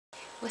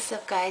What's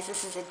up guys,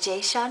 this is a Jay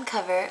Sean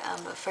cover,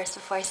 but first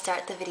before I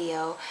start the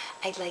video,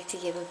 I'd like to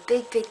give a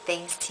big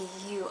thanks to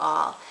you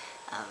all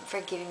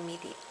for giving me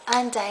the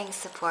undying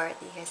support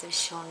that you guys have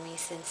shown me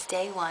since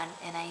day one.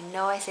 And I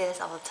know I say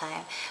this all the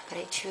time, but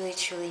I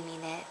truly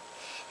mean it.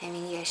 I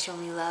mean, you guys show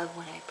me love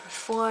when I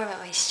perform at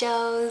my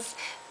shows,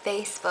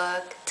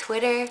 Facebook,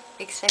 Twitter,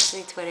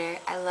 especially Twitter.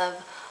 I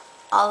love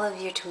all of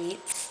your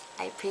tweets.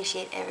 I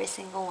appreciate every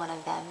single one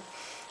of them.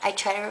 I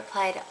try to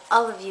reply to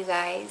all of you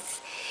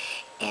guys.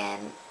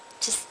 And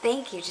just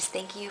thank you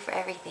for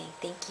everything.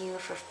 Thank you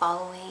for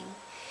following.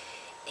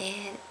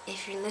 And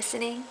if you're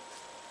listening,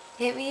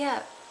 hit me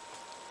up.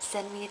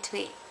 Send me a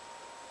tweet.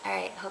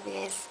 Alright, hope you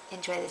guys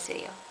enjoy this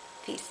video.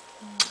 Peace.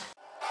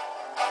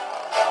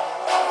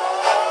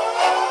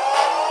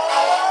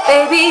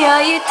 Baby,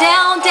 are you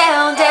down?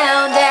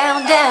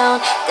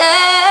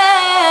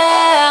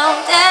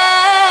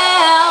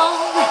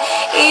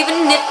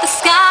 Even if the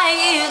sky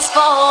is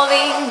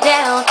falling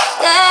down.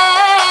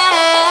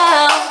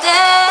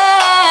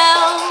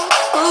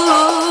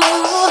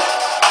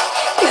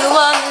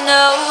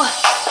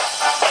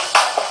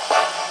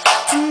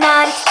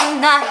 Tonight is the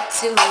night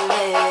to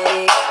let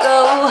it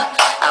go.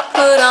 I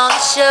put on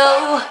a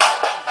show.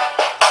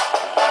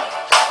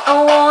 I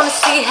wanna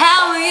see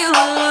how you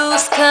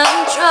lose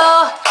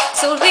control.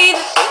 So leave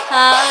it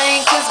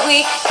behind, 'cause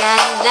we got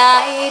a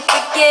night to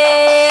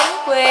get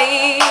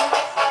away.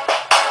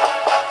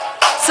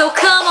 So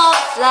come on,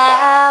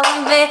 fly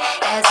with me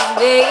as we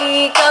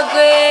make our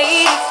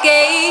great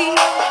escape.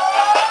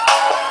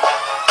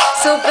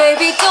 So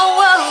baby, don't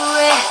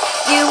worry,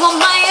 you are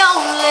my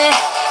only.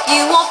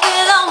 You won't be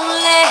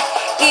lonely,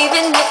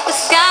 even if the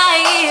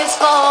sky is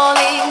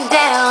falling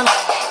down.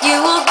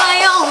 You are my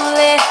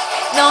only,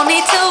 no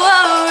need to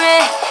worry.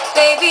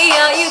 Baby,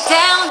 are you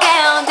down?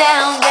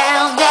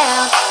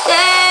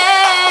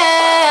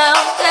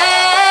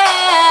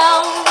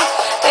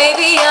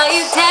 Baby, are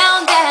you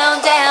down?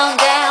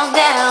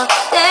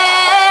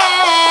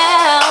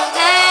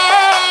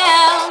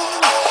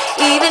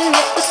 Even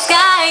if the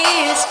sky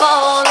is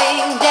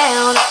falling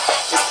down,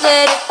 just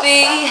let it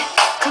be.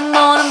 Come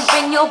on and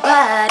bring your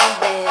body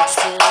next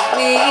to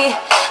me.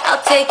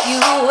 I'll take you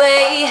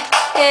away,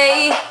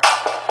 hey.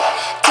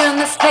 Turn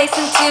this place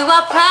into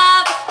our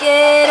private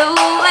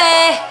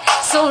getaway.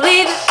 So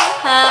leave it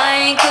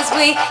behind, 'cause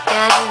we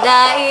got a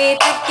night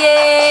to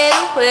get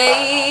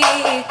away.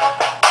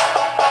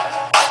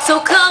 So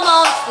come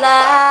on,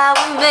 fly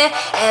with me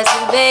as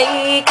we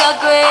make our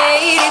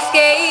great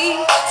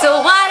escape.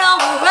 So why don't